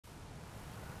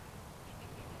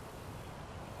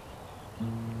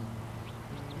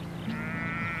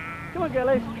Come on,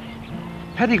 girlies.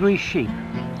 Pedigree sheep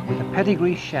with a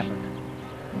pedigree shepherd.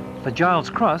 For Giles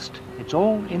Crust, it's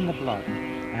all in the blood.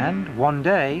 And one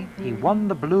day, he won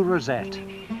the blue rosette.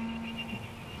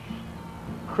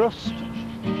 Crust,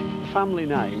 the family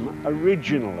name,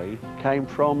 originally came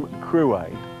from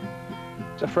Crouet.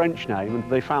 It's a French name, and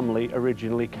the family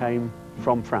originally came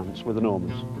from France with the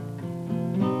Normans.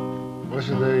 This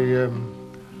is the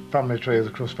family tree of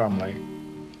the Crust family.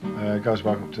 It goes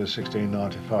back up to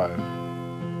 1695.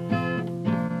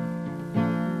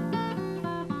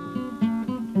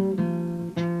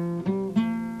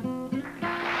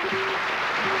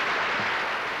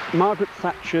 Margaret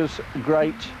Thatcher's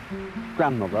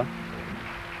great-grandmother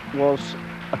was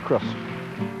a Crust.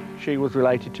 She was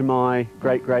related to my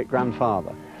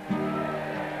great-great-grandfather.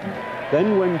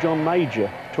 Then when John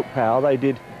Major took power, they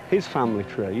did his family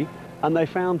tree, and they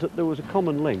found that there was a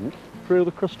common link through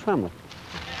the Crust family.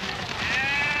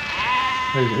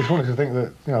 It's funny to think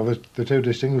that, you know, the two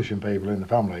distinguishing people in the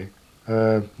family,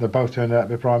 they both turned out to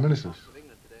be Prime Ministers.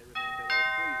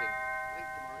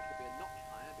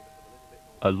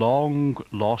 A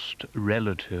long-lost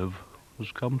relative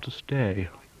has come to stay,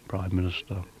 Prime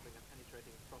Minister.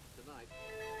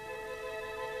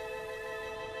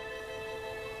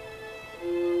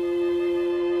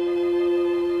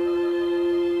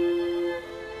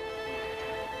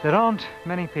 There aren't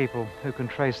many people who can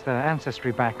trace their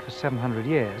ancestry back for 700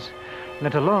 years,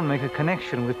 let alone make a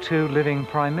connection with two living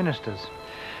Prime Ministers.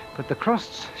 But the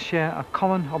Crusts share a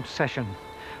common obsession,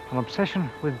 an obsession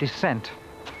with descent.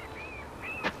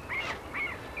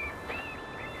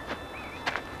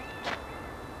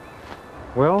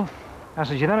 Well, as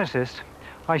a geneticist,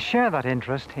 I share that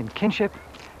interest in kinship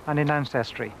and in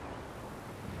ancestry.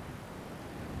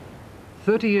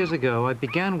 30 years ago, I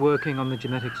began working on the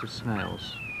genetics of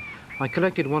snails. I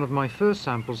collected one of my first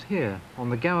samples here on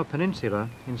the Gower Peninsula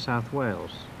in South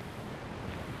Wales.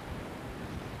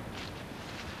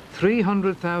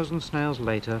 300,000 snails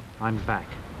later, I'm back.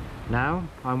 Now,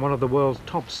 I'm one of the world's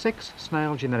top 6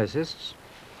 snail geneticists,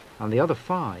 and the other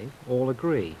 5 all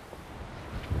agree.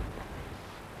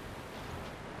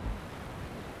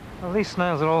 Well, these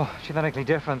snails are all genetically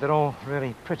different. They're all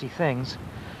really pretty things.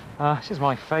 This is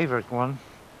my favourite one.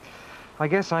 I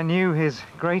guess I knew his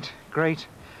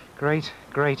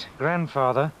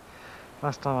great-great-great-great-grandfather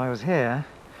last time I was here.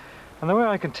 And the way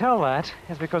I can tell that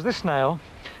is because this snail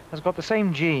has got the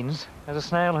same genes as a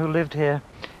snail who lived here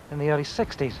in the early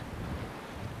 60s.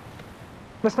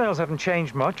 The snails haven't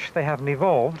changed much. They haven't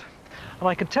evolved. And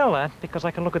I can tell that because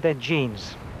I can look at their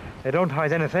genes. They don't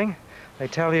hide anything. They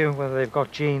tell you whether they've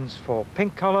got genes for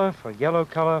pink colour, for yellow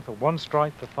colour, for 1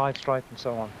 stripe, for 5 stripe, and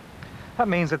so on. That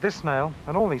means that this snail,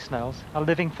 and all these snails, are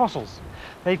living fossils.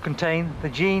 They contain the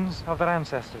genes of their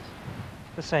ancestors.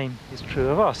 The same is true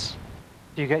of us.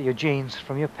 You get your genes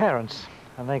from your parents,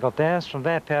 and they got theirs from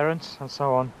their parents, and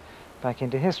so on, back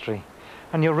into history.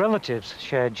 And your relatives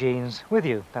share genes with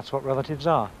you. That's what relatives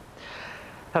are.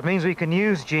 That means we can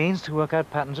use genes to work out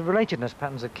patterns of relatedness,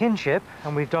 patterns of kinship,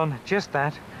 and we've done just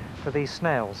that for these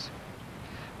snails.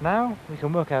 Now we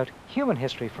can work out human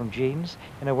history from genes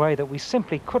in a way that we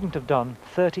simply couldn't have done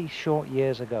 30 short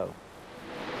years ago.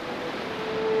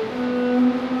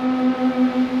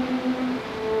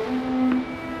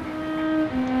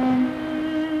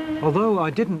 Although I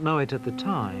didn't know it at the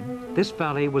time, this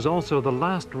valley was also the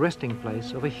last resting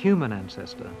place of a human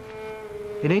ancestor.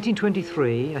 In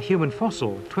 1823, a human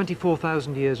fossil,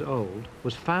 24,000 years old,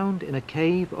 was found in a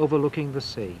cave overlooking the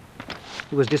sea.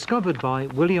 It was discovered by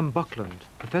William Buckland,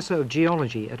 professor of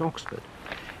geology at Oxford.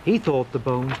 He thought the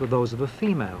bones were those of a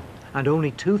female, and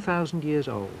only 2,000 years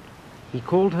old. He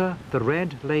called her the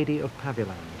Red Lady of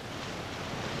Paviland.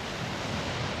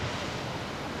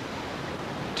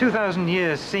 2,000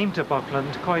 years seemed to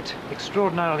Buckland quite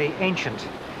extraordinarily ancient,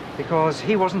 because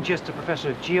he wasn't just a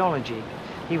professor of geology,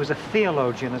 he was a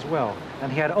theologian as well,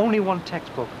 and he had only one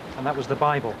textbook, and that was the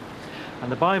Bible.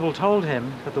 And the Bible told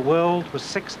him that the world was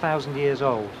 6,000 years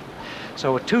old.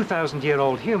 So a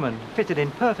 2,000-year-old human fitted in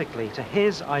perfectly to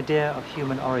his idea of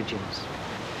human origins.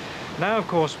 Now, of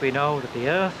course, we know that the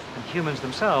Earth and humans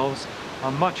themselves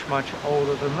are much, much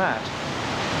older than that.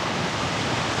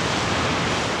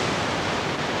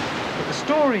 But the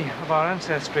story of our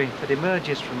ancestry that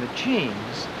emerges from the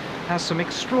genes has some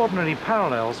extraordinary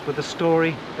parallels with the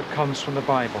story that comes from the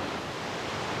Bible.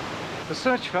 The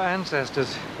search for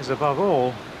ancestors is above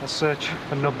all a search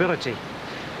for nobility.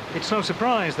 It's no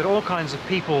surprise that all kinds of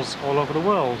peoples all over the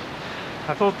world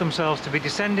have thought themselves to be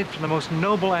descended from the most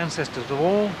noble ancestors of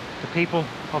all, the people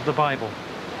of the Bible.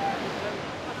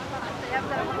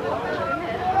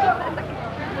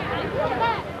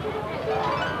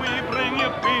 We bring you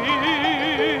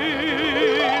peace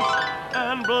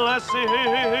and blessing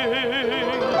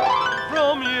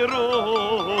from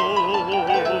Jerusalem,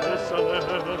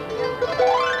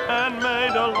 and may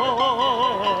the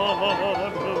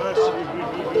Lord bless you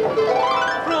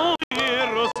from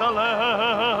Jerusalem,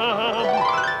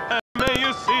 and may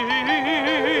you see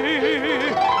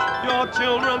your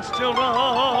children's children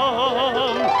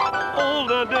all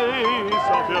the days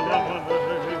of your life.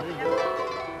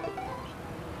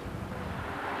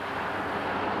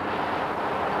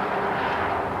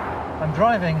 I'm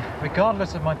driving,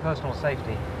 regardless of my personal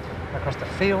safety, across the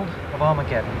field of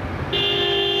Armageddon.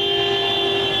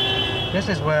 This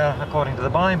is where, according to the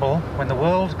Bible, when the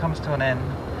world comes to an end,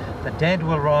 the dead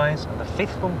will rise and the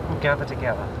faithful will gather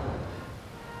together.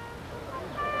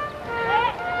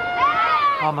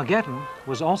 Armageddon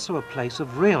was also a place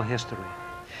of real history.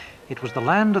 It was the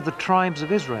land of the tribes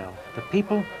of Israel, the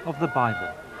people of the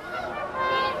Bible.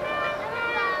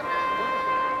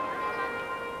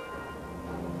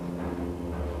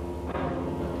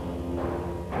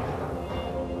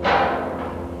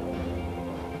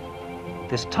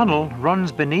 This tunnel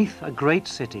runs beneath a great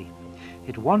city.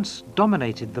 It once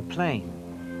dominated the plain.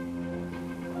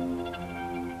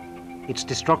 Its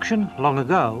destruction, long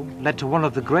ago, led to one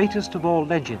of the greatest of all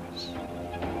legends.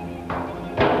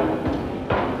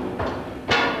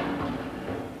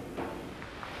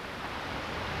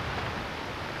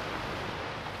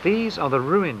 These are the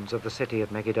ruins of the city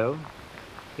of Megiddo.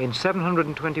 In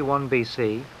 721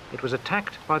 BC, it was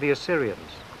attacked by the Assyrians.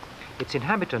 Its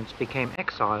inhabitants became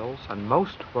exiles, and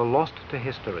most were lost to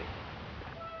history.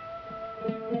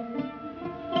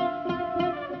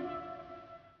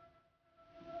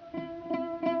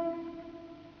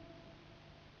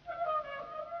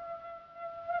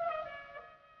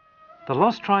 The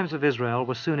lost tribes of Israel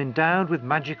were soon endowed with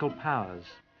magical powers.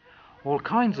 All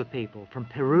kinds of people, from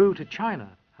Peru to China,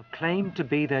 have claimed to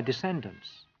be their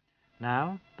descendants.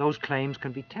 Now, those claims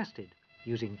can be tested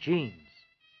using genes.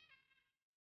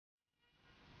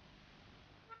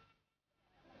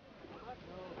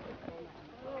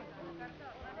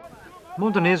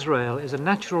 Modern Israel is a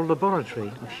natural laboratory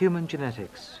of human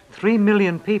genetics. 3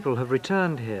 million people have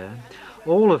returned here,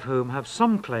 all of whom have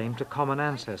some claim to common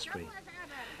ancestry.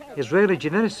 Israeli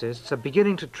geneticists are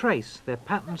beginning to trace their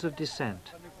patterns of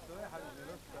descent.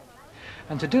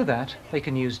 And to do that, they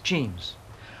can use genes.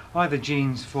 Either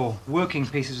genes for working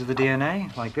pieces of the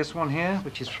DNA, like this one here,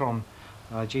 which is from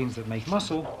genes that make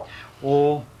muscle,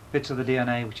 or bits of the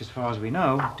DNA which, as far as we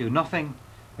know, do nothing,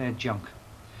 they're junk.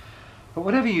 But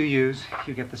whatever you use,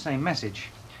 you get the same message.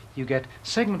 You get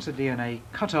segments of DNA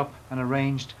cut up and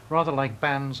arranged rather like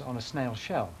bands on a snail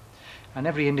shell. And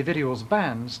every individual's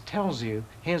bands tells you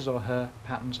his or her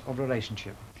patterns of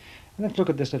relationship. And let's look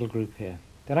at this little group here.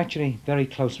 They're actually very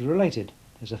closely related.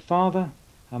 There's a father,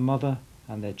 a mother,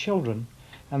 and their children,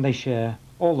 and they share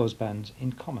all those bands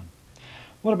in common.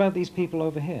 What about these people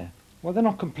over here? Well, they're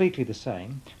not completely the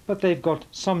same, but they've got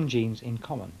some genes in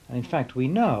common. And in fact, we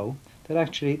know that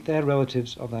actually they're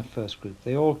relatives of that first group.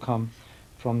 They all come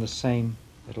from the same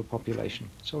little population.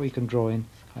 So we can draw in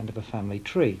kind of a family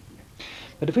tree.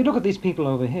 But if we look at these people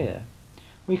over here,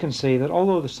 we can see that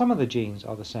although some of the genes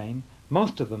are the same,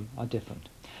 most of them are different.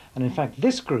 And in fact,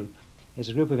 this group is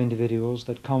a group of individuals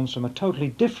that comes from a totally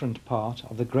different part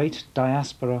of the great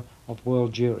diaspora of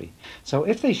world Jewry. So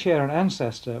if they share an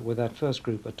ancestor with that first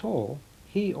group at all,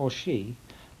 he or she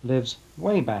lives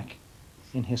way back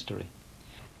in history.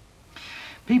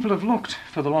 People have looked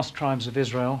for the lost tribes of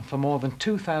Israel for more than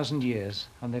 2,000 years,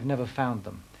 and they've never found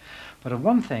them. But of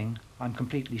one thing I'm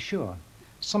completely sure: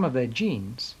 some of their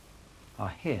genes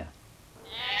are here.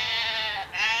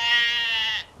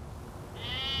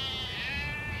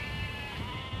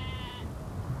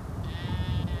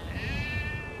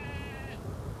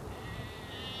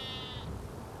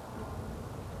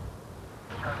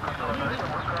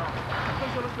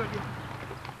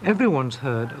 Everyone's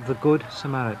heard of the Good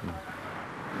Samaritan.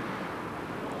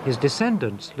 His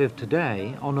descendants live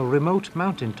today on a remote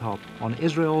mountaintop on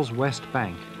Israel's West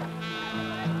Bank.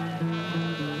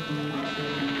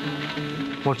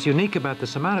 What's unique about the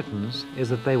Samaritans is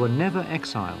that they were never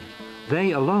exiled.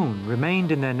 They alone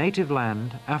remained in their native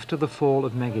land after the fall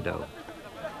of Megiddo.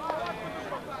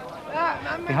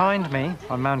 Behind me,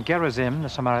 on Mount Gerizim, the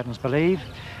Samaritans believe,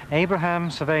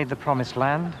 Abraham surveyed the Promised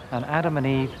Land and Adam and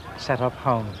Eve set up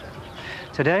home.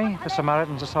 Today, the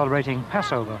Samaritans are celebrating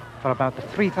Passover for about the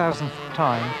 3,000th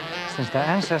time since their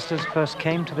ancestors first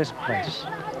came to this place.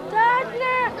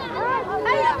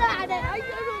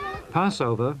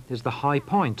 Passover is the high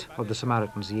point of the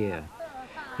Samaritans' year.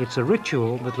 It's a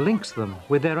ritual that links them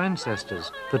with their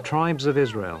ancestors, the tribes of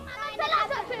Israel.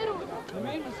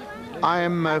 I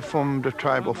am from the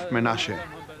tribe of Menashe.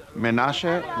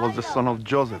 Menashe was the son of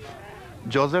Joseph.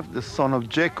 Joseph, the son of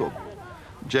Jacob.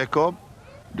 Jacob,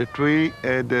 the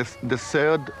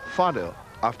third father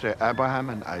after Abraham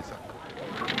and Isaac.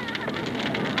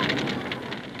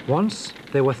 Once,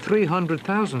 there were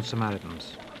 300,000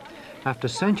 Samaritans. After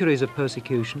centuries of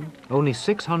persecution, only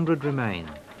 600 remain.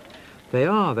 They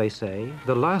are, they say,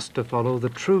 the last to follow the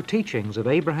true teachings of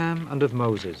Abraham and of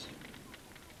Moses.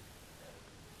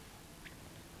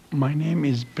 My name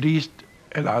is Priest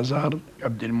Elazar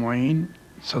Abdel Muin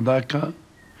Sadaka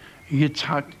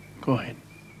Yitzhak Cohen.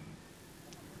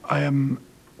 I am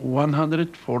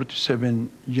 147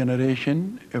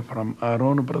 generation from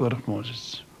Aaron, brother of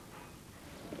Moses.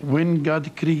 When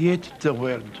God created the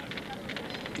world,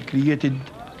 He created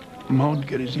Mount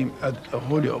Gerizim at the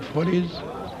Holy of Holies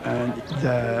and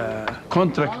the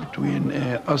contract between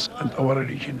us and our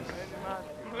religion.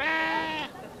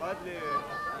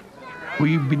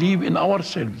 We believe in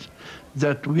ourselves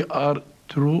that we are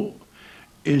true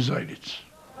Israelites.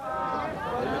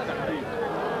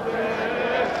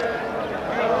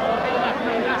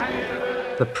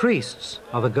 The priests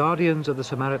are the guardians of the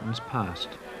Samaritans' past.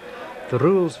 The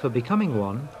rules for becoming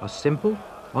one are simple,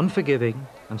 unforgiving,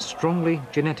 and strongly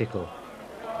genetical.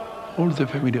 All the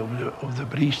family of the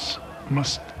priests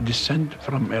must descend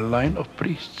from a line of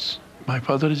priests. My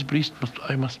father is priest, but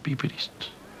I must be priest.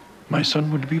 My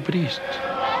son would be priest.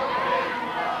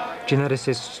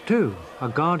 Geneticists, too, are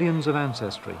guardians of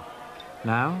ancestry.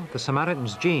 Now, the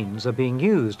Samaritans' genes are being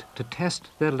used to test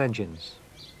their legends.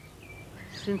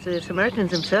 Since the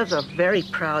Samaritans themselves are very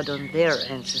proud on their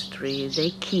ancestry,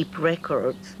 they keep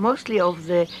records, mostly of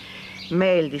the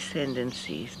male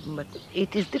descendancies. But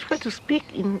it is difficult to speak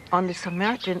on the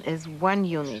Samaritan as one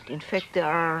unit. In fact, there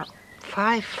are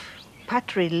 5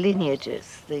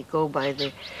 patrilineages. They go by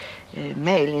the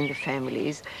male in the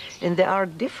families, and there are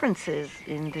differences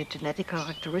in the genetic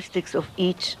characteristics of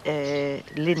each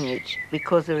lineage,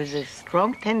 because there is a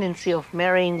strong tendency of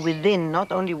marrying within,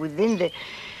 not only within the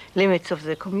limits of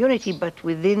the community, but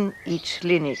within each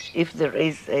lineage, if there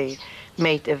is a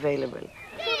mate available.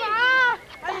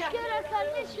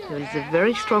 There is a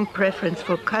very strong preference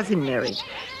for cousin marriage,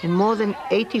 and more than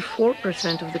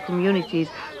 84% of the communities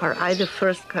are either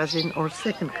first cousin or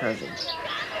second cousins.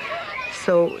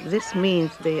 So this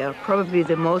means they are probably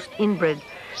the most inbred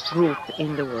group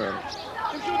in the world.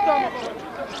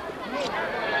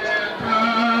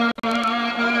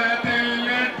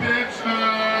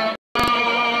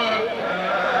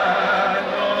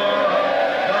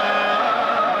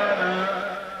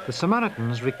 The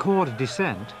Samaritans record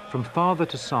descent from father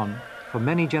to son for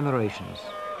many generations.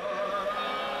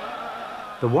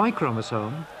 The Y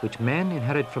chromosome, which men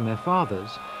inherit from their fathers,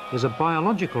 is a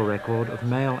biological record of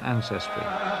male ancestry.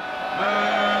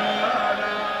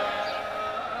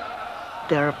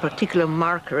 There are particular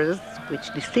markers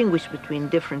which distinguish between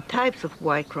different types of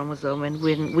Y chromosome, and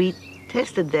when we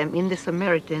tested them in the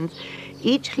Samaritans,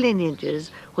 each lineage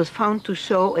was found to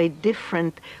show a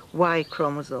different Y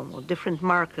chromosome or different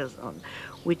markers on,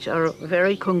 which are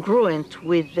very congruent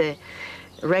with the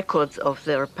records of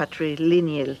their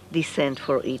patrilineal descent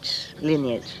for each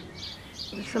lineage.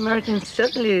 The Samaritans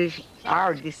certainly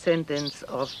are descendants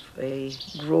of a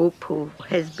group who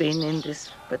has been in this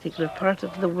particular part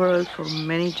of the world for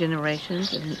many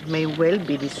generations, and may well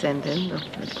be descendant of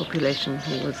the population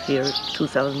who was here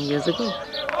 2,000 years ago.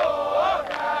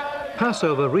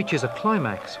 Passover reaches a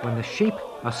climax when the sheep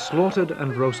are slaughtered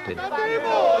and roasted.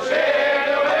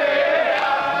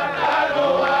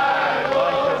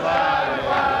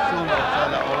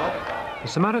 The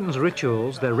Samaritans'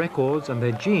 rituals, their records and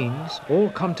their genes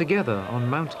all come together on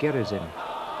Mount Gerizim.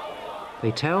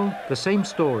 They tell the same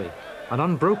story, an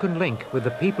unbroken link with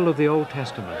the people of the Old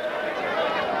Testament.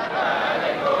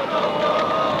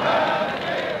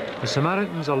 The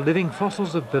Samaritans are living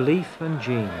fossils of belief and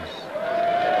genes.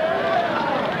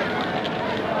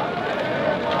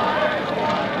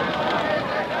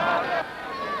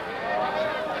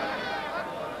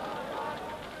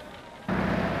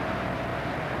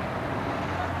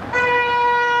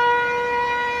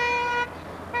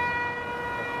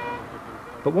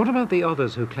 But what about the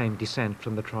others who claim descent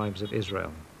from the tribes of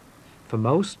Israel? For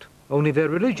most, only their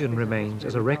religion remains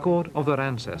as a record of their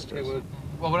ancestors.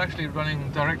 Well, we're actually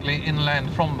running directly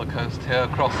inland from the coast here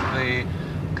across the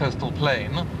coastal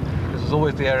plain. This is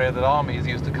always the area that armies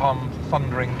used to come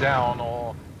thundering down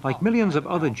or... Like millions of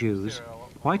other Jews,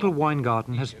 Whittle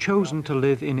Weingarten has chosen to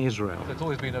live in Israel. It's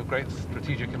always been of great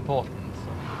strategic importance.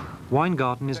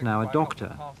 Weingarten is now a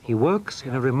doctor. He works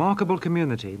in a remarkable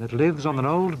community that lives on an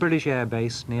old British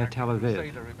airbase near Tel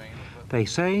Aviv. They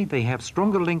say they have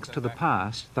stronger links to the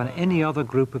past than any other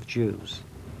group of Jews.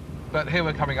 But here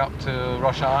we're coming up to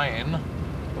Rosh Ayin,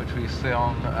 which we see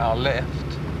on our left,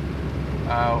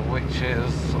 which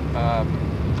is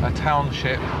a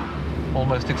township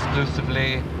almost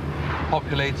exclusively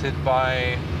populated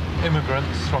by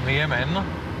immigrants from the Yemen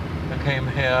who came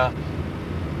here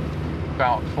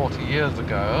about 40 years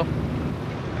ago,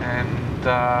 and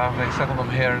they settled them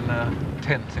here in a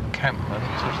tent encampment,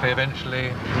 which they eventually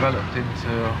developed into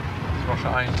Rosh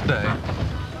Ayin today.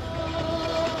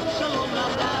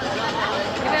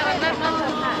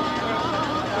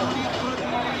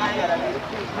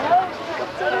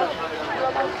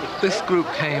 This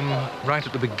group came right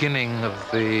at the beginning of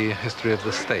the history of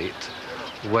the state,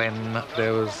 when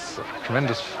there was a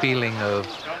tremendous feeling of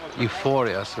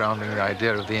euphoria surrounding the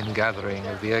idea of the ingathering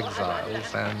of the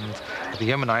exiles, and the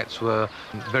Yemenites were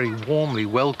very warmly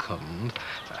welcomed,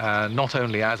 not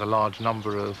only as a large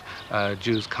number of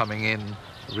Jews coming in,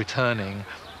 returning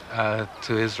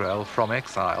to Israel from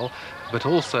exile, but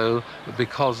also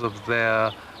because of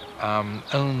their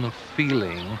own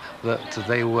feeling that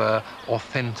they were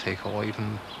authentic, or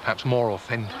even perhaps more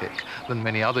authentic than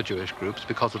many other Jewish groups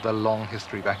because of their long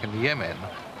history back in the Yemen.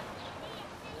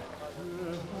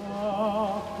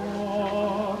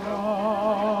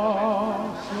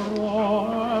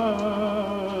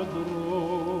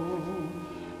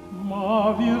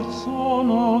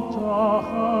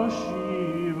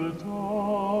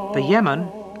 The Yemen,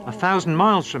 1,000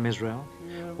 miles from Israel,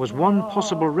 was one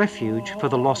possible refuge for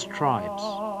the lost tribes.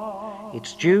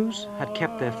 Its Jews had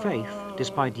kept their faith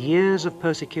despite years of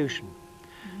persecution.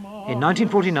 In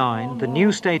 1949, the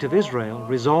new state of Israel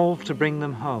resolved to bring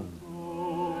them home.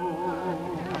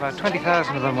 About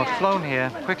 20,000 of them were flown here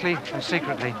quickly and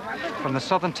secretly from the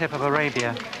southern tip of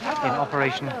Arabia in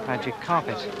Operation Magic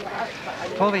Carpet.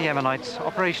 For the Yemenites,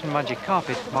 Operation Magic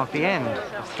Carpet marked the end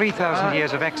of 3,000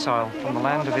 years of exile from the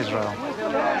land of Israel.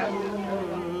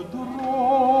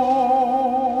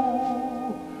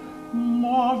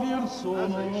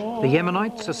 The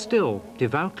Yemenites are still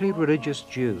devoutly religious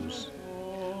Jews.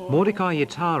 Mordecai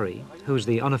Yitari, who's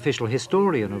the unofficial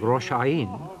historian of Rosh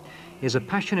Ayin, is a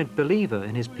passionate believer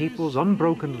in his people's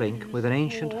unbroken link with an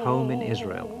ancient home in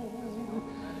Israel.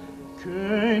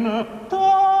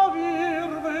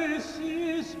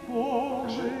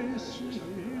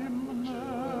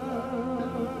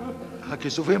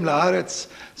 הכיסופים לארץ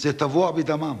זה טבוע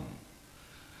בדמם.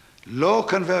 לא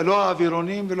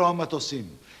האווירונים ולא המטוסים.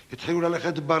 התחילו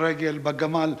ללכת ברגל,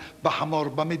 בגמל, בחמור,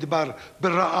 במדבר,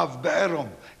 ברעב, בעירום,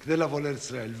 כדי לבוא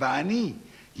לישראל. ואני,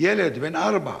 ילד בן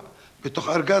 4, בתוך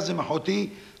ארגז עם אחותי,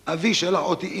 אבי שלח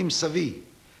אותי עם סבי.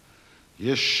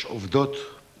 יש עובדות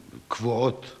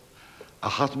קבועות.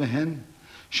 אחת מהן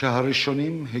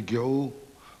שהראשונים הגיעו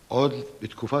עוד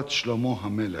בתקופת שלמה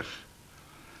המלך.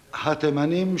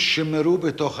 התימנים שמרו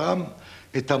בתוכם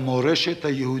את המורשת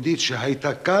היהודית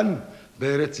שהייתה כאן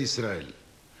בארץ ישראל.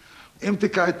 אם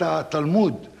תקרא את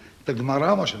התלמוד, את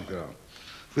הגמרא מה שנקרא,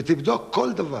 ותבדוק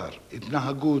כל דבר,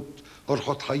 התנהגות,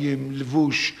 אורחות חיים,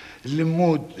 לבוש,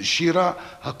 לימוד, שירה,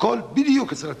 הכל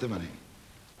בדיוק אצל התימנים.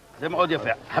 זה מאוד יפה,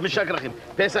 5 כרכים,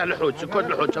 פסח לחוד, סוכות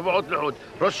לחוד, שבועות לחוד,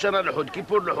 ראש שנה לחוד,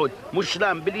 כיפור לחוד,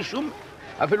 מושלם, בלי שום,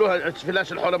 אפילו התפילה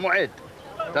של חול המועד.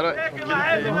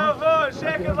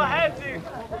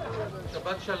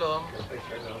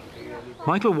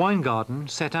 Michael Weingarten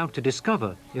set out to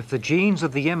discover if the genes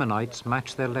of the Yemenites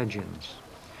match their legends.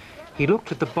 He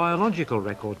looked at the biological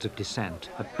records of descent,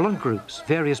 at blood groups,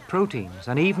 various proteins,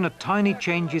 and even at tiny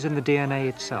changes in the DNA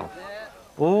itself.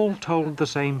 All told the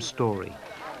same story.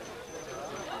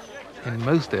 In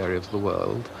most areas of the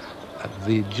world,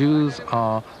 the Jews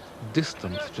are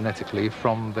distant genetically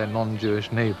from their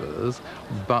non-Jewish neighbors,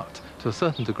 but to a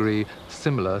certain degree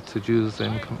similar to Jews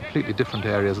in completely different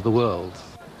areas of the world.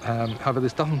 However,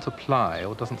 this doesn't apply,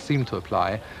 or doesn't seem to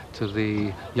apply, to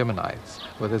the Yemenites,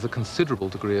 where there's a considerable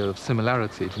degree of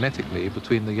similarity genetically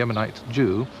between the Yemenite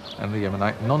Jew and the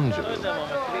Yemenite non-Jew.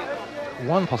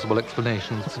 One possible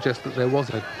explanation suggests that there was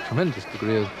a tremendous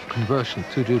degree of conversion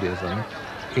to Judaism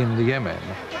in the Yemen.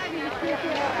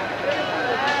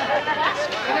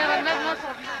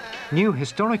 New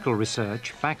historical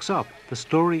research backs up the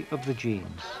story of the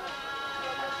genes.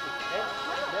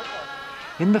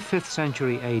 In the 5th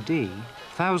century AD,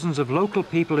 thousands of local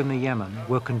people in the Yemen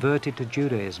were converted to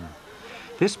Judaism.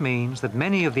 This means that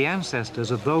many of the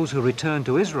ancestors of those who returned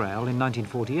to Israel in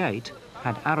 1948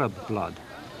 had Arab blood.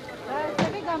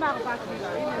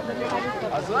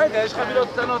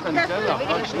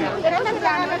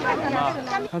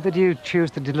 How did you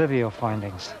choose to deliver your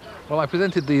findings? Well, I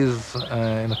presented these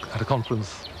at a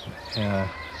conference in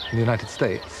the United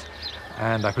States,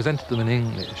 and I presented them in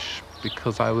English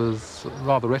because I was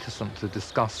rather reticent to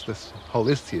discuss this whole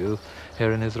issue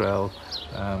here in Israel,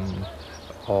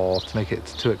 or to make it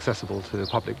too accessible to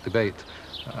public debate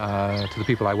to the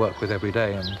people I work with every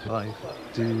day. And I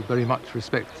do very much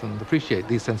respect and appreciate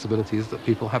these sensibilities, that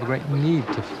people have a great need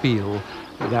to feel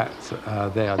that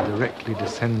they are directly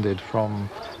descended from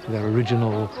their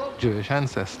original Jewish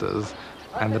ancestors,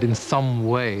 and that in some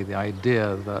way the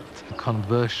idea that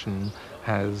conversion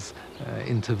has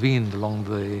intervened along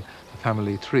the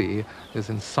family tree is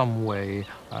in some way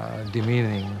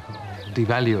demeaning,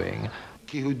 devaluing.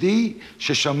 כיהודי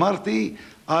ששמרתי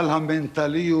על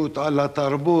המנטליות, על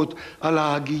התרבות, על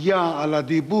ההגייה, על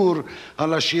הדיבור,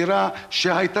 על השירה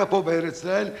שהייתה פה בארץ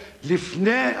ישראל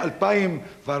לפני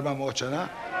 2,400 שנה.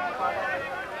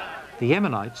 The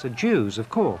Yemenites are Jews, of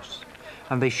course,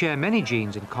 and they share many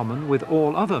genes in common with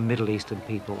all other Middle Eastern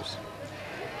peoples.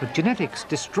 But genetics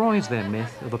destroys their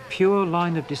myth of a pure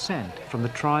line of descent from the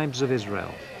tribes of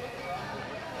Israel.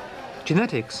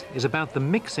 Genetics is about the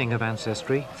mixing of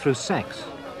ancestry through sex,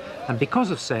 and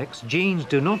because of sex, genes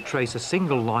do not trace a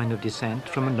single line of descent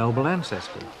from a noble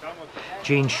ancestor.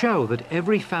 Genes show that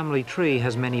every family tree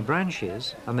has many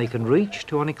branches, and they can reach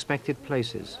to unexpected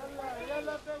places.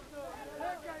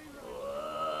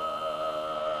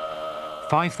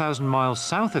 5,000 miles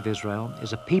south of Israel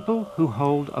is a people who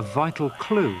hold a vital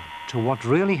clue to what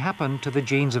really happened to the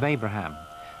genes of Abraham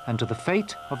and to the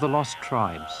fate of the lost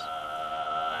tribes.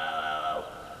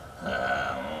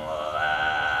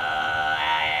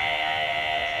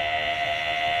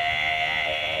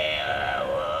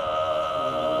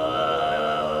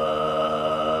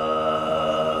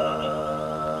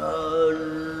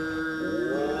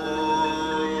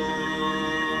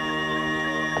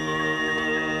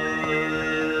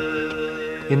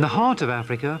 In the heart of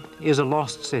Africa is a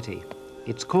lost city.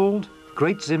 It's called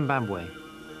Great Zimbabwe.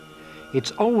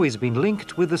 It's always been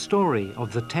linked with the story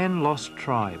of the 10 lost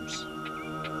tribes.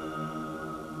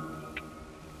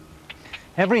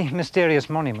 Every mysterious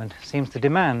monument seems to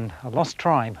demand a lost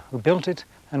tribe who built it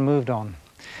and moved on.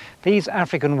 These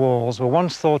African walls were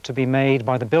once thought to be made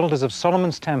by the builders of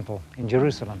Solomon's Temple in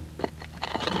Jerusalem.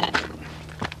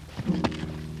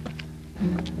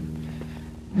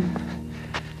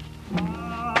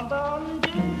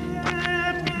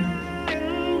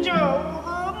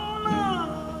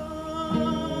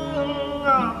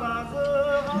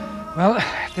 Well,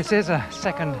 this is a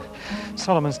second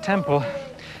Solomon's Temple.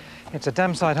 It's a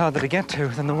damn sight harder to get to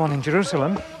than the one in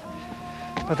Jerusalem.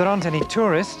 But there aren't any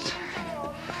tourists,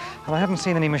 and I haven't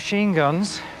seen any machine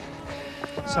guns.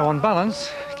 So on balance,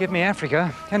 give me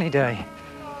Africa any day.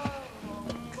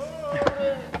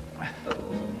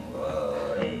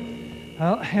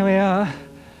 Well, here we are,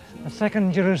 the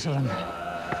second Jerusalem.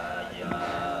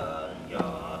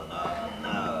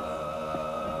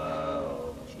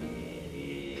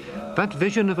 That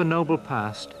vision of a noble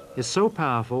past is so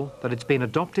powerful that it's been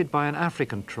adopted by an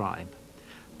African tribe.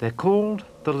 They're called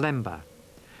the Lemba.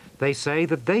 They say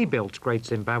that they built Great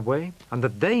Zimbabwe and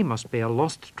that they must be a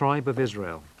lost tribe of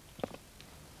Israel.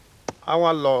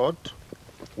 Our Lord,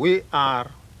 we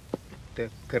are the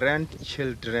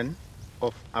grandchildren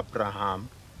of Abraham,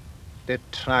 the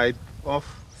tribe of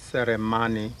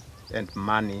ceremony and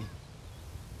money.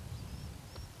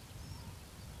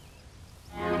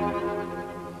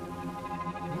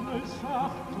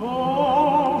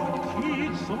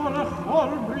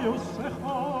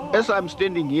 As I'm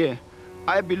standing here,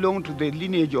 I belong to the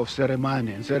lineage of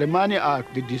Seremane, and Seremane are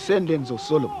the descendants of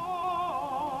Solomon.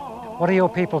 What are your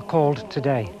people called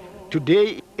today?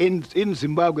 Today in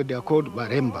Zimbabwe they are called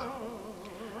Baremba.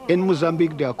 In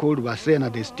Mozambique they are called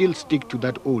Wasena. They still stick to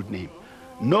that old name.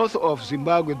 North of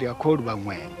Zimbabwe they are called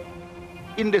Bangwe.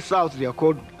 In the south they are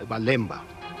called Balemba.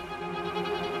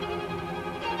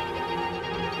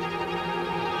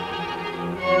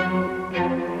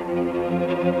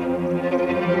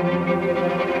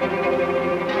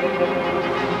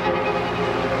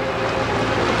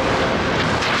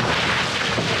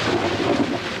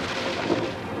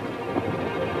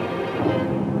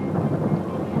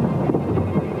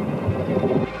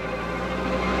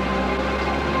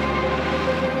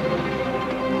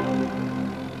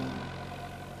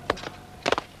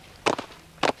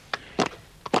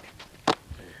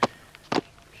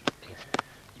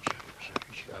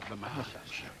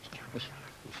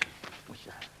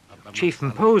 Chief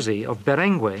Mposi of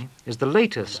Berengwe is the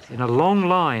latest in a long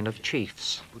line of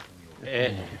chiefs.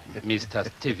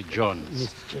 Mr. Steve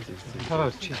Jones.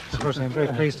 Hello, Chief. Of course, I'm very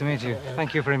pleased to meet you.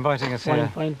 Thank you for inviting us here.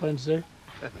 Fine, sir.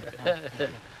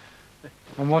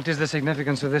 And what is the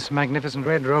significance of this magnificent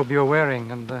red robe you're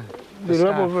wearing and the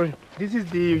staff? This is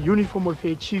the uniform of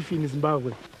a chief in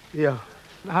Zimbabwe. Yeah.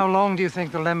 How long do you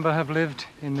think the Lemba have lived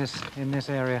in this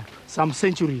area? Some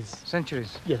centuries.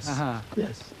 Centuries? Yes.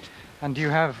 Yes. And do you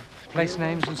have place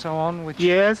names and so on? Which...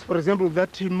 Yes, for example,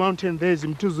 that mountain there is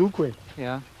Mtuzukwe.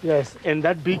 Yeah. Yes, and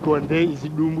that big one there is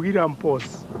Dumwira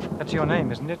Mpos. That's your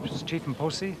name, isn't it? It's Chief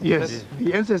Mposi? Yes,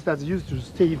 the ancestors used to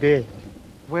stay there.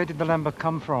 Where did the Lemba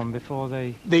come from before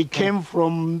they... They came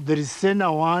from, there is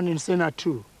Sena 1 and Sena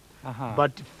 2.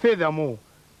 But furthermore,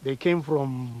 they came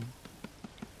from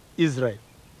Israel.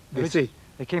 They say.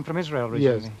 They came from Israel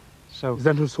originally? Yes. So, is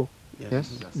that also?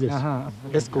 Yes? Yes.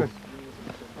 Let's go.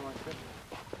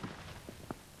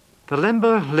 The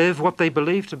Lemba live what they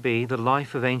believe to be the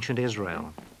life of ancient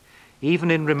Israel.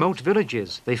 Even in remote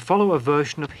villages, they follow a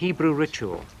version of Hebrew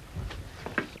ritual.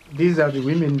 These are the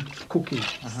women cooking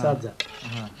sadza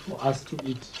for us to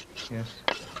eat. Yes.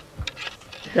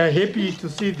 They are happy to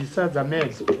see the sadza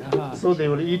made, so they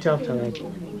will eat after that.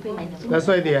 That's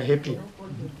why they are happy.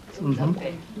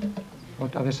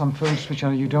 What, are there some foods which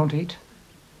you don't eat?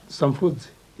 Some foods.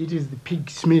 It is the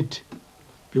pig's meat,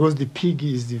 because the pig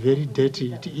is very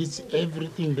dirty. It eats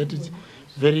everything that is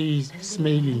very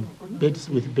smelling,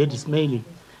 with bad smelling.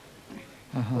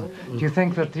 Do you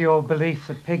think that your belief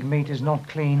that pig meat is not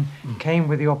clean came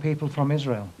with your people from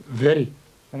Israel? Very.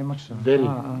 Very much so? Very.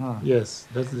 Yes,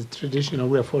 that's the tradition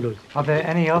we are following. Are there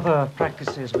any other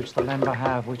practices which the Lemba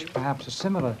have which perhaps are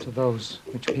similar to those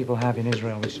which people have in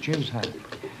Israel, which Jews have?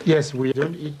 Yes, we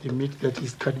don't eat the meat that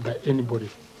is cut by anybody,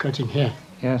 cutting hair.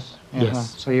 Yes?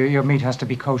 Yes. So your meat has to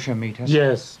be kosher meat, has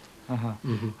yes. it?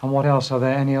 And what else? Are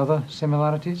there any other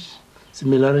similarities?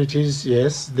 Similarities,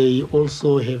 yes. They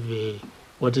also have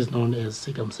what is known as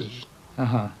circumcision.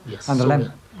 Yes. And the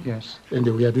Lemba, yes. And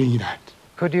we are doing that.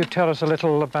 Could you tell us a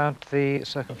little about the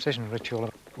circumcision ritual?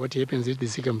 What happens is the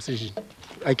circumcision.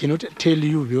 I cannot tell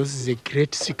you because it's a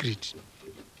great secret.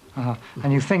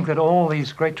 And you think that all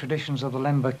these great traditions of the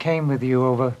Lemba came with you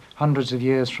over hundreds of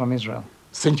years from Israel?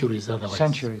 Centuries otherwise.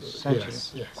 Centuries.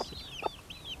 Yes, yes.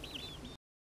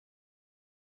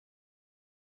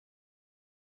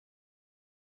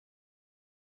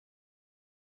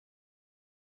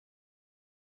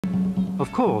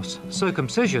 Of course,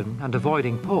 circumcision and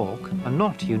avoiding pork are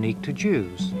not unique to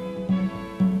Jews.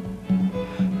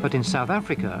 But in South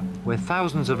Africa, where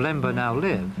thousands of Lemba now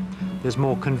live, there's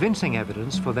more convincing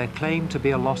evidence for their claim to be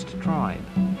a lost tribe.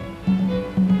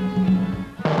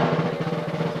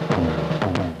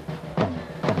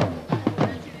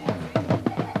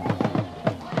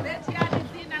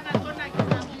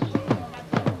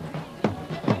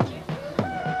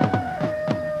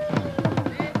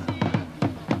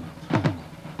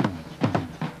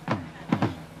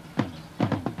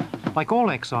 Like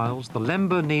all exiles, the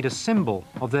Lemba need a symbol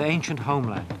of their ancient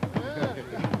homeland.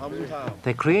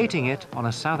 They're creating it on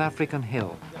a South African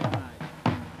hill.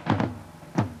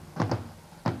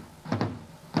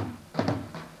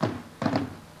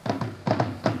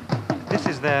 This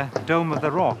is their Dome of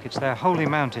the Rock. It's their holy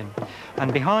mountain.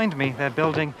 And behind me, they're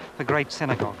building the Great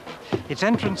Synagogue. Its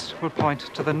entrance will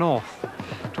point to the north,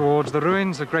 towards the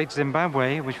ruins of Great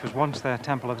Zimbabwe, which was once their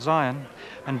Temple of Zion,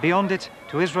 and beyond it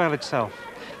to Israel itself,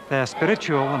 their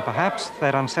spiritual and perhaps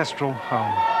their ancestral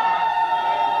home.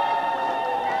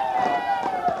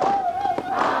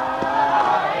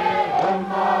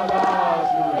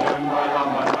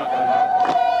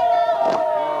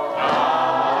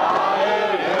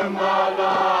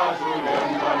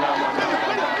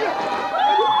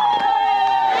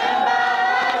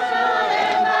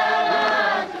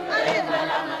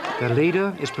 Their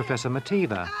leader is Professor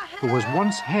Mativa, who was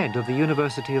once head of the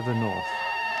University of the North.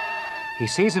 He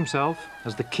sees himself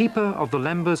as the keeper of the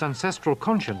Lemba's ancestral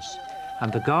conscience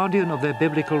and the guardian of their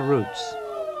biblical roots.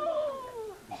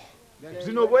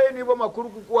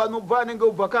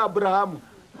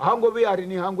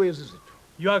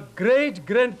 Your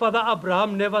great-grandfather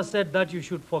Abraham never said that you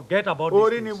should forget about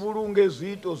these things.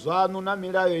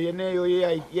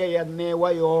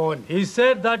 He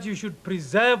said that you should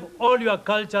preserve all your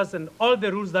cultures and all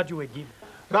the rules that you were given.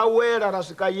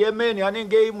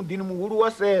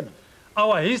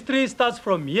 Our history starts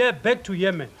from here back to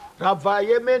Yemen.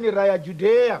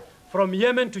 From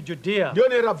Yemen to Judea.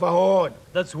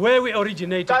 That's where we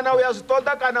originated.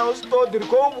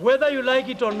 Whether you like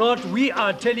it or not, we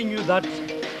are telling you that.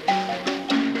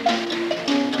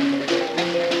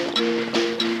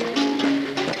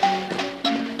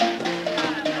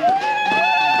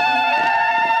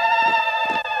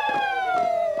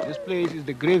 place is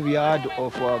the graveyard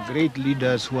of our great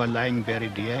leaders who are lying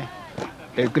buried here.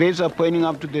 The graves are pointing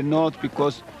up to the north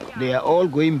because they are all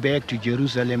going back to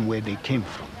Jerusalem where they came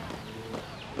from.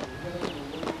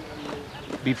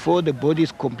 Before the body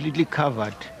is completely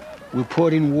covered, we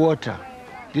pour in water.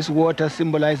 This water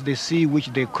symbolizes the sea which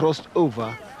they crossed over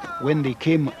when they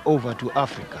came over to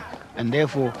Africa. And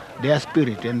therefore, their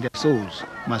spirit and their souls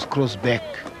must cross back.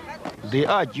 They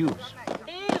are Jews.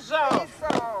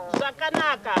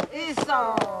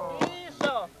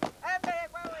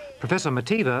 Professor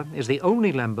Mativa is the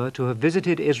only Lemba to have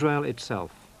visited Israel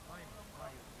itself.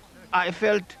 I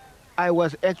felt I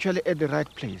was actually at the right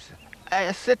place.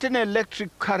 A certain electric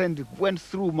current went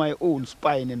through my own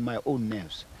spine and my own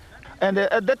nerves. And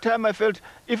at that time I felt,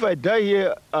 if I die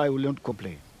here, I will not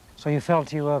complain. So you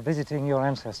felt you were visiting your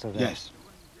ancestor there? Yes.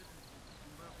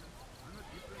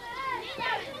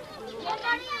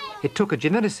 It took a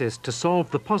geneticist to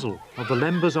solve the puzzle of the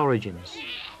Lemba's origins.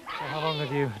 So how long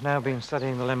have you now been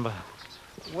studying the Lemba?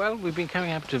 Well, we've been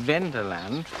coming up to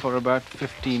Venderland for about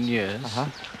 15 years. I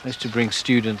used to bring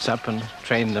students up and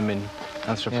train them in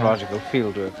anthropological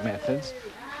fieldwork methods.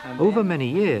 Over many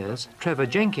years, Trevor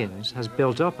Jenkins has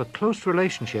built up a close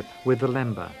relationship with the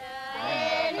Lemba.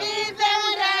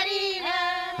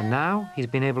 And now he's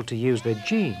been able to use their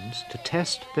genes to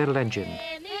test their legend.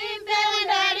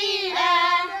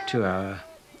 To our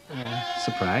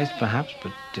surprise, perhaps,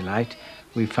 but delight,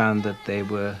 we found that they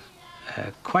were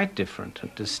quite different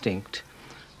and distinct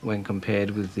when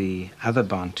compared with the other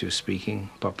Bantu-speaking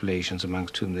populations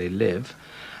amongst whom they live,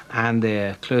 and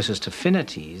their closest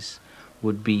affinities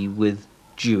would be with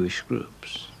Jewish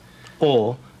groups,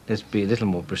 or, let's be a little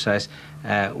more precise,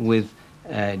 with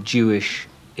Jewish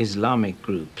Islamic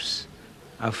groups.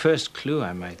 Our first clue,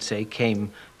 I might say,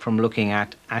 came from looking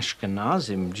at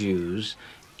Ashkenazim Jews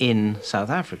in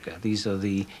South Africa. These are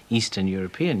the Eastern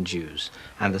European Jews,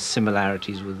 and the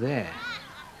similarities were there.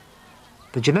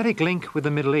 The genetic link with the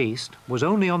Middle East was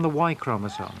only on the Y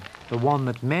chromosome, the one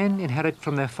that men inherit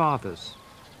from their fathers.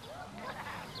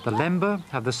 The Lemba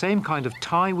have the same kind of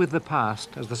tie with the past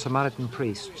as the Samaritan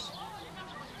priests.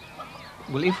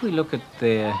 Well, if we look at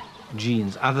their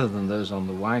genes other than those on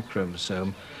the Y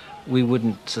chromosome, we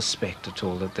wouldn't suspect at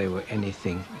all that they were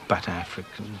anything but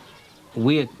African.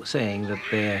 We're saying that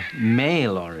their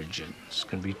male origins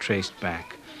can be traced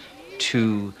back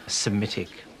to Semitic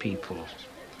people.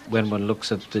 When one looks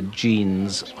at the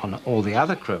genes on all the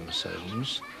other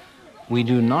chromosomes, we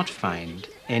do not find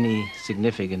any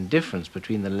significant difference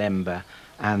between the Lemba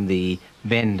and the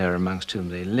Benda amongst whom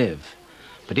they live.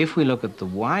 But if we look at the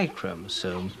Y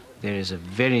chromosome, there is a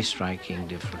very striking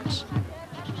difference.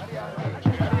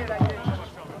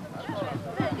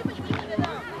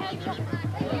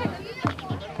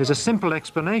 There's a simple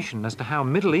explanation as to how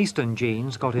Middle Eastern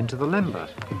genes got into the Lemba.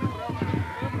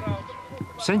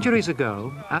 Centuries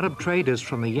ago, Arab traders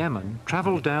from the Yemen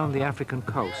traveled down the African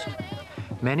coast.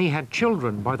 Many had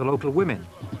children by the local women,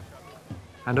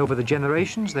 and over the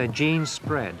generations their genes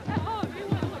spread.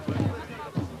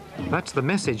 That's the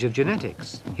message of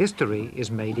genetics. History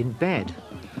is made in bed.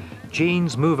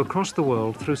 Genes move across the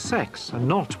world through sex and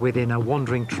not within a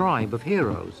wandering tribe of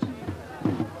heroes.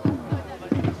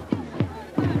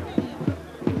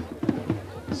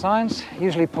 Science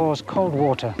usually pours cold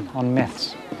water on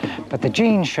myths, but the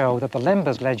genes show that the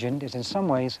Lemba's legend is in some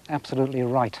ways absolutely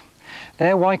right.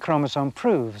 Their Y chromosome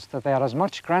proves that they are as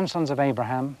much grandsons of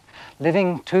Abraham,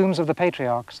 living tombs of the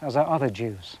patriarchs, as are other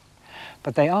Jews.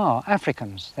 But they are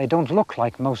Africans. They don't look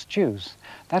like most Jews.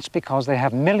 That's because they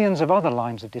have millions of other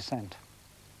lines of descent.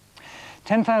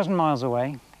 10,000 miles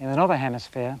away, in another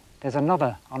hemisphere, there's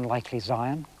another unlikely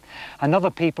Zion,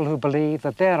 another people who believe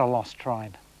that they're a lost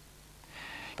tribe.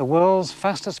 The world's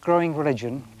fastest growing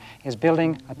religion is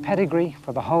building a pedigree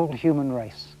for the whole human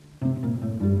race.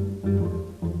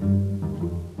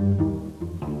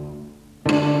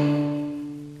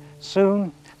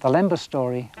 Soon, the Lemba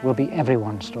story will be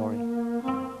everyone's story.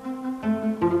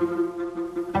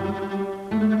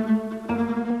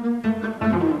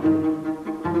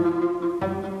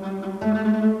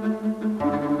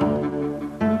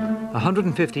 A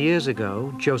 150 years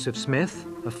ago, Joseph Smith,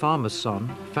 a farmer's son,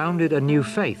 founded a new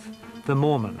faith, the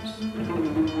Mormons.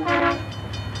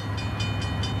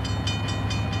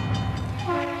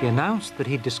 He announced that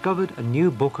he'd discovered a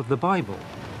new book of the Bible.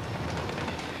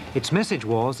 Its message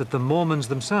was that the Mormons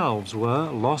themselves were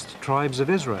lost tribes of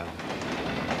Israel.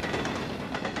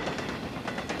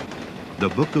 The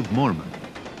Book of Mormon,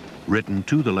 written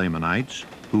to the Lamanites,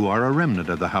 who are a remnant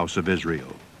of the house of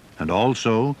Israel, and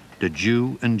also to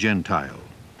Jew and Gentile.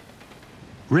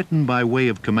 Written by way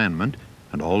of commandment,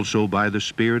 and also by the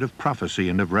spirit of prophecy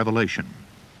and of revelation.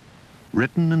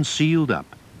 written and sealed up,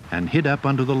 and hid up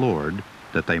unto the Lord,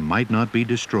 that they might not be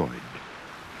destroyed.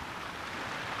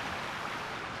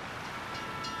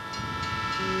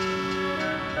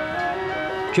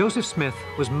 Joseph Smith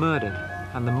was murdered,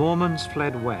 and the Mormons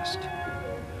fled west.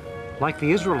 Like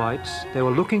the Israelites, they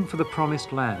were looking for the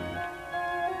promised land.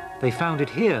 They found it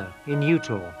here in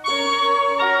Utah.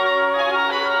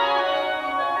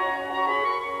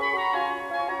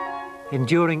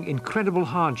 Enduring incredible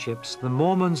hardships, the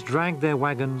Mormons dragged their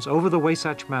wagons over the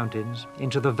Wasatch Mountains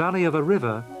into the valley of a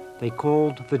river they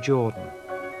called the Jordan.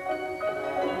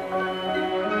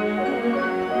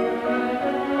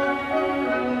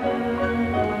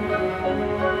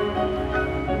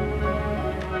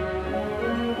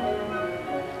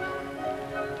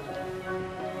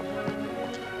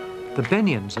 The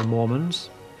Benyans are Mormons.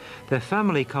 Their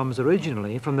family comes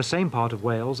originally from the same part of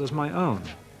Wales as my own.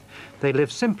 They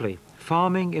live simply,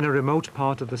 farming in a remote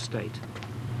part of the state.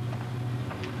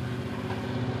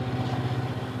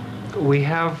 We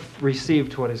have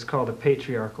received what is called a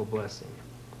patriarchal blessing.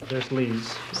 There's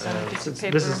Lee's.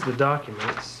 This is the document.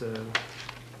 It's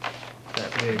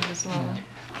that big.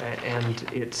 And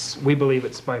we believe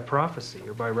it's by prophecy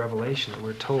or by revelation that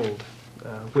we're told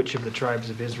which of the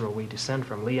tribes of Israel we descend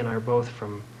from. Lee and I are both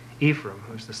from Ephraim,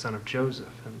 who's the son of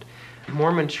Joseph. And the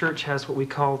Mormon Church has what we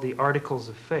call the Articles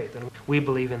of Faith, and we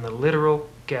believe in the literal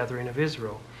gathering of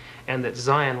Israel, and that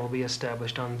Zion will be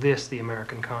established on this, the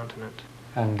American continent.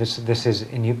 And this is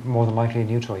more than likely in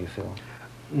Utah, you feel?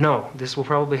 No, this will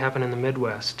probably happen in the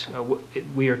Midwest.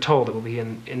 We are told it will be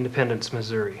in Independence,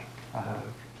 Missouri.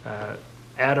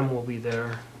 Adam will be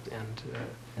there, and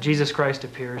Jesus Christ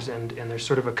appears, and there's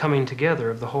sort of a coming together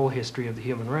of the whole history of the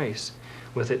human race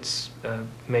with its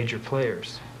major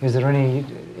players. Is there any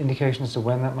indication as to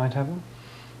when that might happen?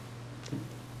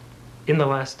 In the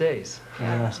last days. In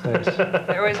the last days.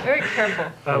 They're always very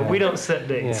careful. We don't set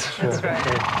dates. Yeah, sure. That's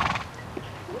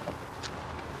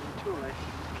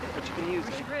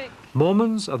right.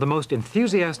 Mormons are the most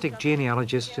enthusiastic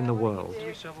genealogists in the world.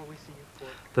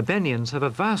 The Benyans have a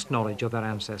vast knowledge of their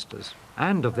ancestors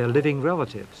and of their living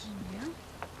relatives.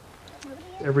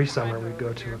 Every summer we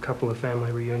go to a couple of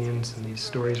family reunions, and these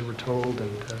stories were told,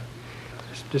 and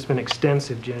there's just been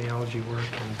extensive genealogy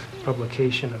work and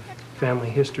publication of family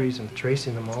histories and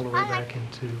tracing them all the way back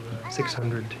into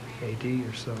 600 AD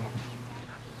or so.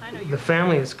 The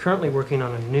family is currently working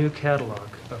on a new catalog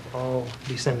of all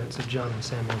descendants of John and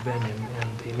Samuel Benyon,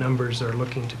 and the numbers are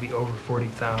looking to be over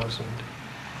 40,000.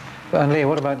 And Leah,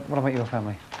 what about your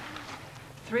family?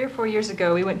 3 or 4 years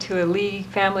ago, we went to a Lee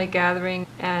family gathering,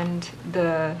 and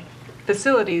the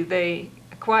facility they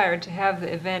acquired to have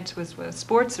the event was a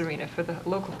sports arena for the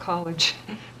local college.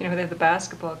 You know, they have the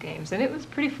basketball games, and it was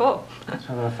pretty full.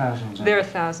 So there are thousands of them? There are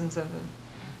thousands of them.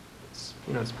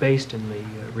 It's based in the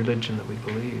religion that we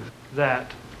believe,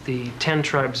 that the 10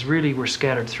 tribes really were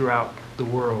scattered throughout the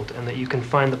world, and that you can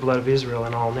find the blood of Israel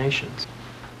in all nations.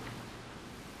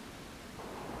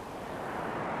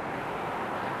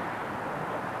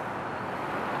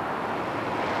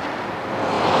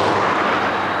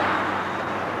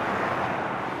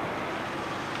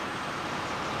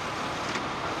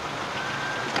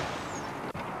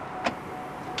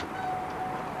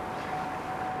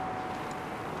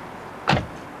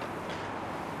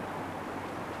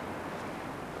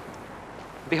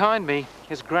 Behind me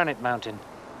is Granite Mountain.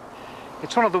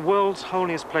 It's one of the world's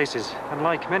holiest places, and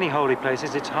like many holy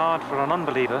places, it's hard for an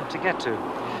unbeliever to get to.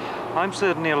 I'm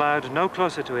certainly allowed no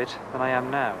closer to it than I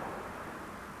am now.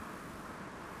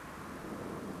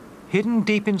 Hidden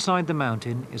deep inside the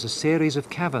mountain is a series of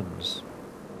caverns.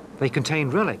 They contain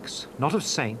relics, not of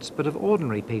saints, but of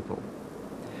ordinary people.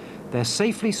 They're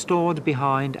safely stored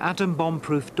behind atom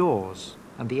bomb-proof doors,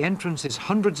 and the entrance is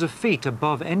hundreds of feet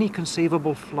above any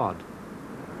conceivable flood.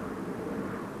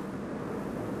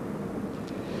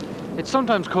 It's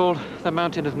sometimes called the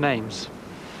Mountain of Names.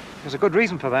 There's a good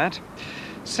reason for that.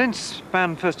 Since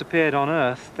man first appeared on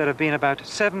Earth, there have been about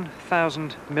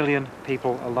 7,000 million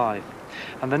people alive.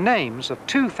 And the names of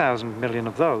 2,000 million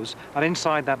of those are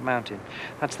inside that mountain.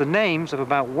 That's the names of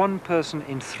about 1 person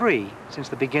in 3 since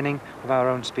the beginning of our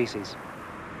own species.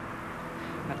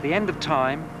 At the end of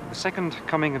time, the second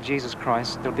coming of Jesus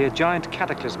Christ, there'll be a giant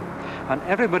cataclysm, and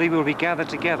everybody will be gathered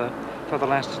together for the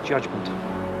last judgment.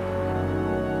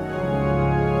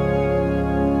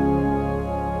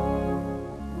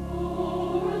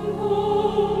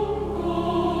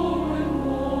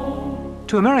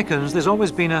 To Americans, there's always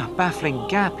been a baffling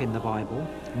gap in the Bible.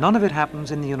 None of it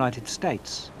happens in the United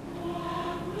States.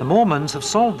 The Mormons have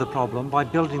solved the problem by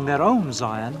building their own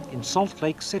Zion in Salt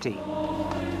Lake City.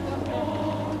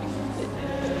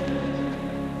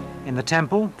 In the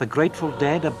temple, the grateful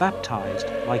dead are baptized,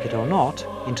 like it or not,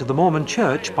 into the Mormon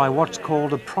church by what's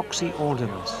called a proxy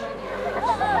ordinance.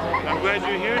 I'm glad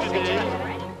you're here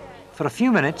today. For a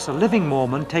few minutes, a living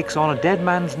Mormon takes on a dead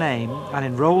man's name and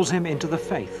enrolls him into the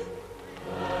faith.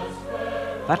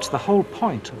 That's the whole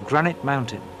point of Granite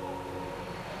Mountain.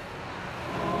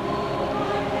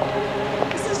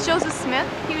 This is Joseph Smith.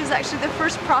 He was actually the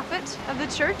first prophet of the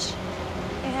church.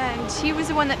 And he was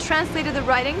the one that translated the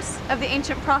writings of the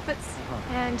ancient prophets.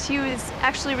 And he was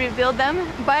actually revealed them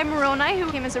by Moroni,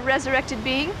 who came as a resurrected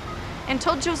being, and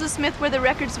told Joseph Smith where the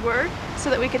records were so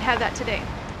that we could have that today.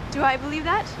 Do I believe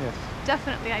that? Yes.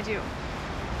 Definitely I do.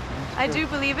 I do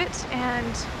believe it,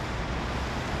 and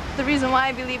the reason why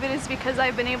I believe it is because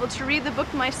I've been able to read the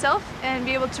book myself and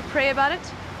be able to pray about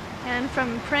it. And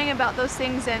from praying about those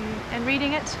things and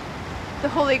reading it, the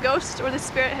Holy Ghost or the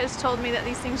Spirit has told me that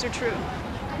these things are true.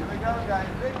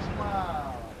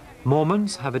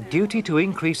 Mormons have a duty to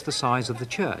increase the size of the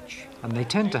church, and they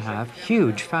tend to have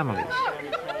huge families.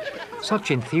 Such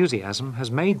enthusiasm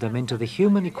has made them into the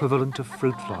human equivalent of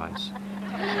fruit flies.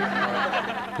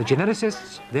 The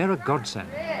geneticists, they're a godsend.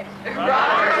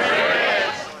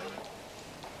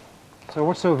 So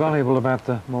what's so valuable about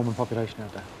the Mormon population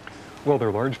out there? Well,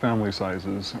 their large family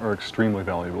sizes are extremely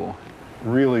valuable.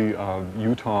 Really,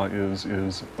 Utah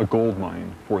is a gold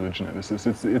mine for the geneticists.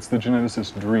 It's the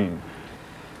geneticist's dream.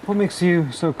 What makes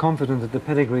you so confident that the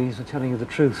pedigrees are telling you the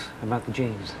truth about the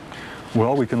genes?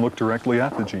 Well, we can look directly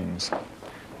at the genes.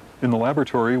 In the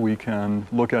laboratory, we can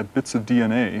look at bits of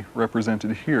DNA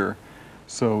represented here.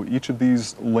 So each of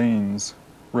these lanes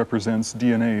represents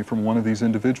DNA from one of these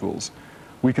individuals.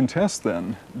 We can test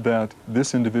then that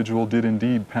this individual did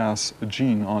indeed pass a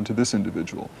gene on to this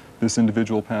individual. This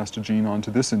individual passed a gene on to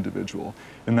this individual.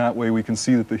 In that way, we can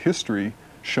see that the history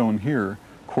shown here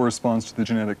corresponds to the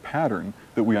genetic pattern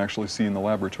that we actually see in the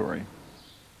laboratory.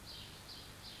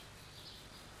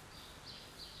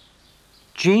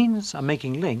 Genes are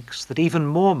making links that even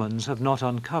Mormons have not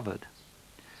uncovered.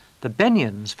 The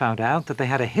Benyans found out that they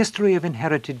had a history of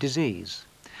inherited disease.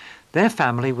 Their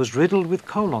family was riddled with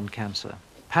colon cancer,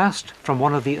 passed from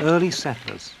one of the early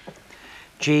settlers.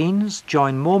 Genes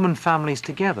join Mormon families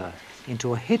together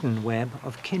into a hidden web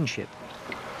of kinship.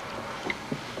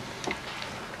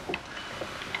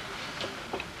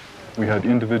 We had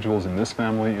individuals in this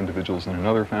family, individuals in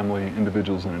another family,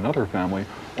 individuals in another family,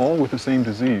 all with the same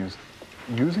disease.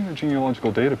 Using the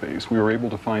genealogical database, we were able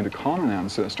to find a common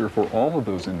ancestor for all of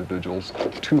those individuals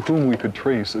to whom we could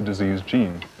trace a diseased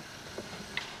gene.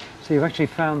 So you've actually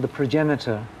found the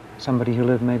progenitor, somebody who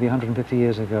lived maybe 150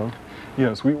 years ago.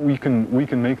 Yes, we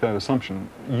can make that assumption.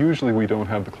 Usually we don't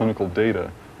have the clinical data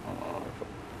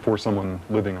for someone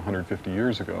living 150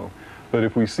 years ago. But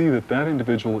if we see that that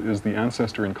individual is the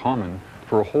ancestor in common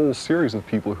for a whole series of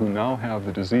people who now have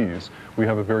the disease, we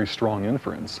have a very strong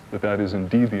inference that that is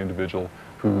indeed the individual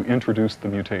who introduced the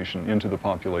mutation into the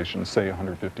population, say,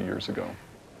 150 years ago.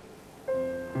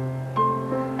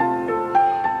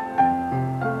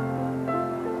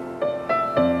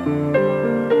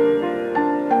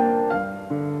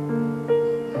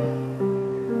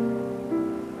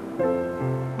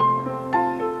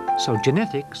 So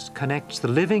genetics connects the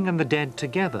living and the dead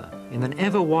together in an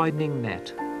ever-widening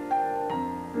net.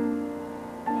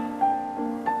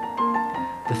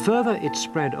 The further it's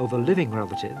spread over living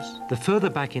relatives, the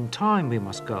further back in time we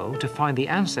must go to find the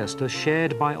ancestor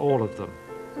shared by all of them.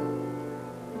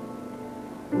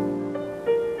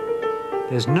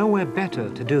 There's nowhere better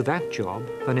to do that job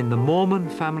than in the Mormon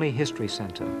Family History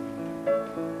Center.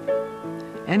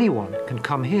 Anyone can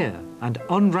come here and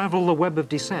unravel the web of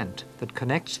descent that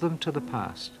connects them to the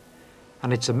past.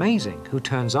 And it's amazing who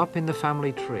turns up in the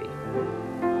family tree.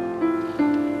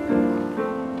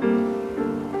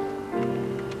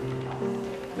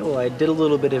 Well, I did a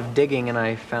little bit of digging and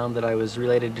I found that I was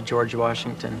related to George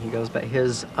Washington. He goes back,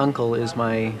 his uncle is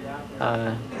my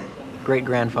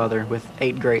great-grandfather with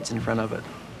 8 greats in front of it.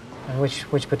 And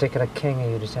which particular king are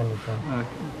you descended from?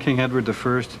 King Edward I.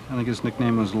 I think his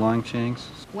nickname was Longshanks.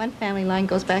 One family line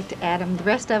goes back to Adam. The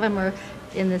rest of them are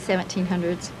in the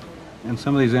 1700s. And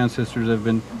some of these ancestors have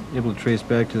been able to trace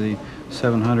back to the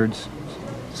 700s.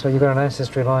 So you've got an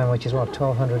ancestry line which is, what,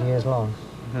 1,200 years long?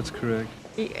 That's correct.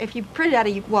 If you printed out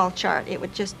a wall chart, it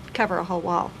would just cover a whole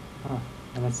wall. Oh,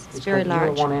 and it's very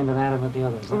large. You at one end and Adam at the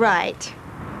other. Right.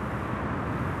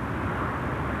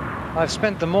 I've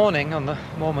spent the morning on the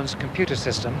Mormon's computer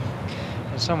system.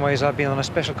 In some ways I've been on a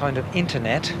special kind of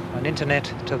internet, an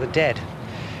internet to the dead.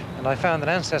 And I found an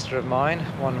ancestor of mine,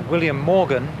 one William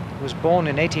Morgan, who was born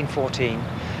in 1814,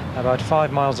 about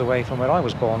 5 miles away from where I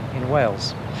was born, in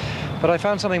Wales. But I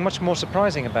found something much more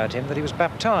surprising about him, that he was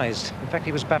baptized. In fact,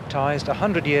 he was baptized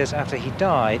 100 years after he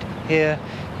died here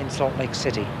in Salt Lake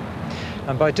City.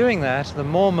 And by doing that, the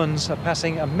Mormons are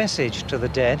passing a message to the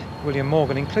dead, William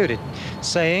Morgan included,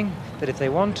 saying that if they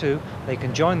want to, they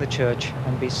can join the church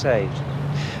and be saved.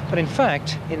 But in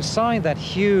fact, inside that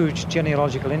huge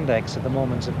genealogical index that the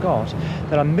Mormons have got,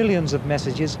 there are millions of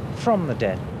messages from the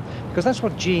dead. Because that's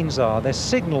what genes are. They're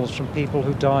signals from people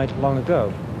who died long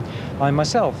ago. I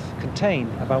myself contain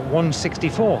about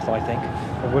 1/64th, I think,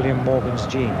 of William Morgan's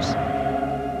genes.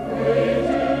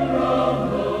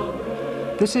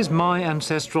 This is my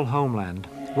ancestral homeland,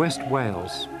 West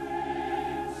Wales.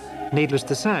 Needless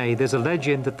to say, there's a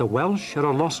legend that the Welsh are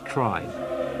a lost tribe.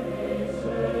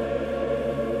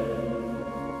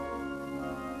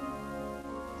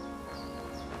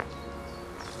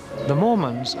 The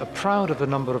Mormons are proud of the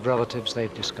number of relatives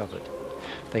they've discovered.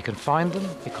 They can find them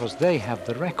because they have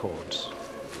the records.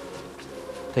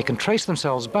 They can trace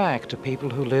themselves back to people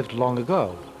who lived long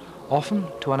ago, often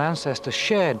to an ancestor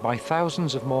shared by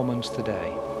thousands of Mormons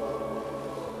today.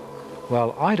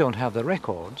 Well, I don't have the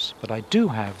records, but I do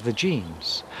have the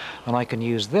genes, and I can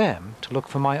use them to look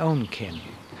for my own kin.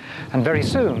 And very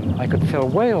soon I could fill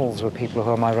Wales with people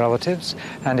who are my relatives,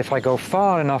 and if I go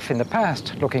far enough in the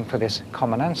past looking for this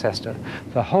common ancestor,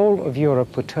 the whole of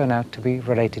Europe would turn out to be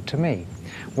related to me.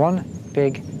 One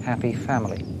big, happy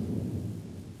family.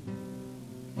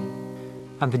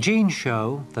 And the genes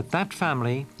show that that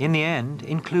family, in the end,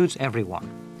 includes everyone.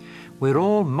 We're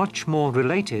all much more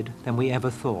related than we ever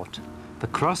thought. The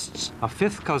Crusts are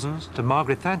fifth cousins to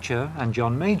Margaret Thatcher and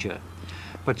John Major,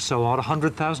 but so are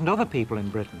 100,000 other people in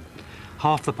Britain.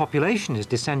 Half the population is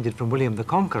descended from William the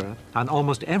Conqueror, and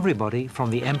almost everybody from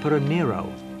the Emperor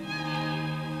Nero.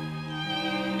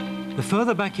 The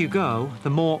further back you go, the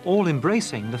more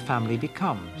all-embracing the family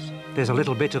becomes. There's a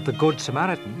little bit of the Good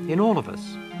Samaritan in all of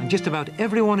us, and just about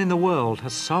everyone in the world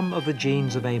has some of the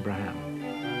genes of Abraham.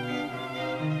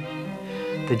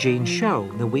 The genes show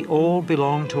that we all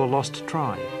belong to a lost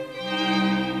tribe.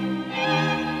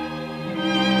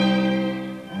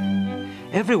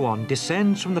 Everyone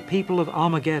descends from the people of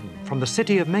Armageddon, from the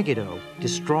city of Megiddo,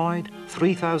 destroyed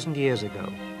 3,000 years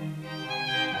ago.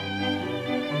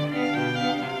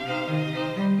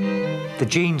 The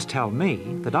genes tell me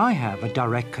that I have a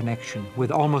direct connection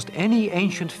with almost any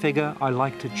ancient figure I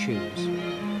like to choose.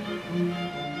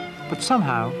 But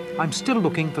somehow, I'm still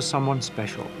looking for someone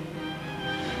special.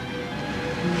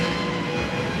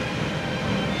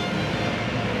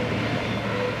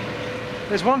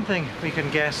 There's one thing we can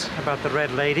guess about the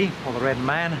Red Lady, or the Red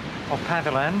Man of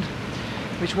Paviland,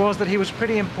 which was that he was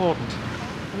pretty important.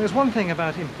 And there's one thing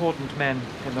about important men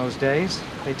in those days.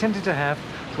 They tended to have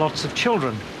lots of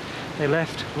children. They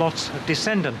left lots of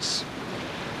descendants.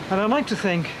 And I like to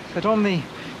think that on the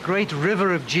great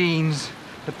river of genes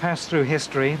that pass through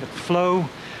history, that flow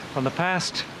from the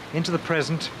past into the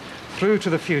present, through to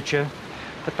the future,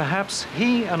 that perhaps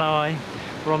he and I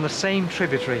were on the same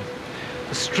tributary.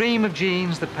 The stream of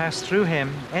genes that passed through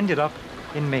him ended up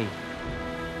in me.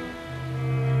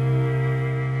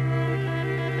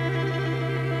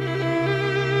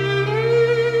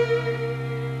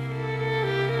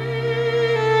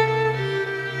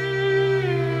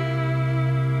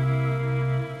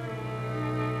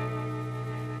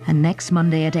 And next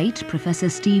Monday at 8, Professor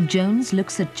Steve Jones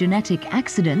looks at genetic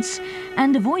accidents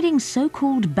and avoiding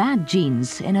so-called bad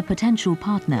genes in a potential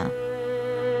partner.